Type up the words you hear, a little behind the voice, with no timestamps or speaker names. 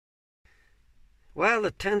Well,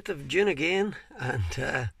 the 10th of June again, and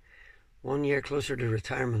 1 year closer to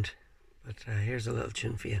retirement. But here's a little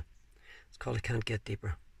tune for you. It's called "I Can't Get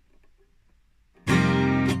Deeper."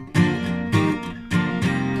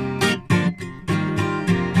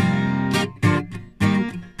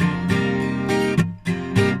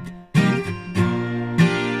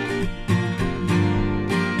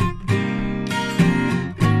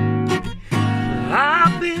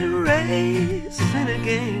 I've been racing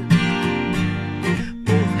again,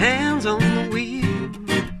 both hands on the wheel,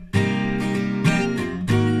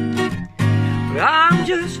 but I'm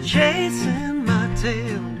just chasing my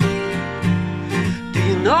tail. Do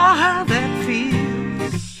you know how that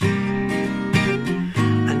feels?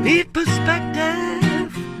 I need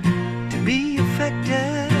perspective to be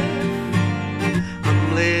effective.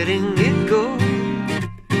 I'm letting it go.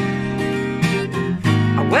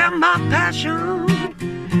 I wear my passion,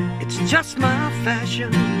 it's just my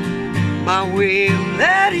fashion, my way of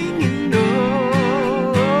letting you know.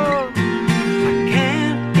 I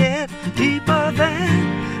can't get deeper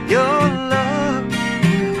than your love.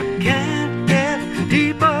 I can't get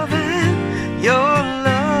deeper than your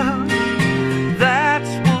love.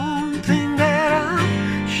 That's one thing that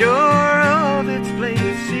I'm sure of, it's plain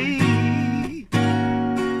to see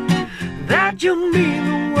that you mean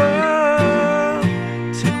the world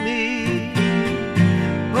to me.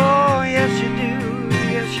 Oh, yes you do,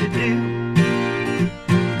 yes you do.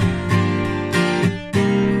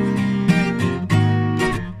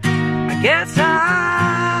 I guess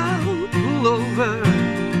I'll pull over,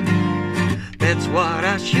 that's what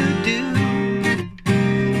I should do,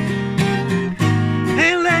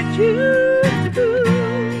 and let you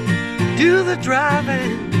do the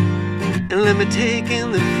driving, and let me take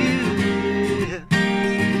in the view.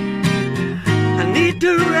 I need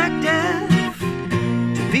directive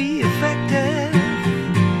to be effective,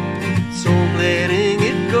 so I'm letting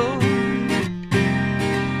it go.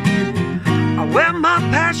 I wear my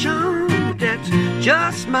passion, that's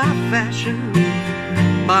just my fashion,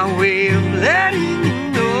 my way of letting you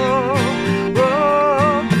know.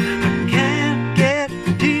 Oh, I can't get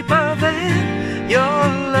deeper than your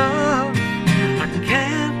love. I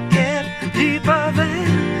can't get deeper than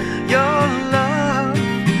your love.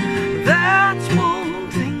 That's one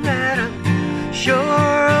thing that I'm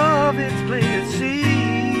sure of, it's plain to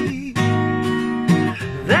see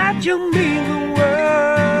that you mean the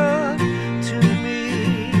world to me.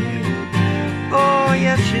 Oh,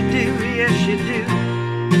 yes you do, yes you do.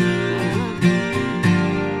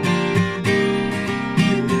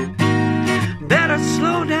 Better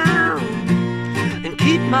slow down and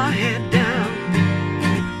keep my head down.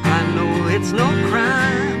 I know it's no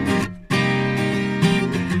crime.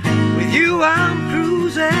 With you I'm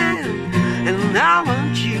cruising, and now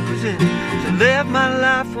I'm choosing to live my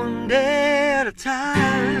life one day at a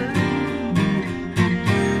time.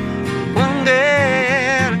 One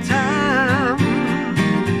day at a time.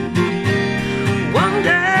 One day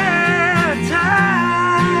at a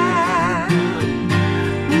time.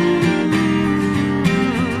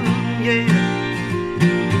 Yeah.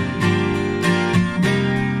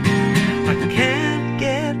 I can't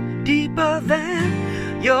get deeper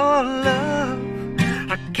than your love.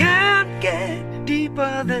 I can't get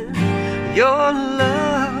deeper than your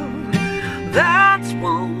love. That's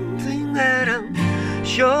one thing that I'm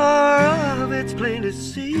sure of, it's plain to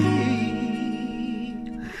see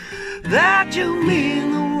that you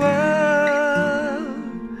mean the world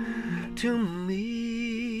to me.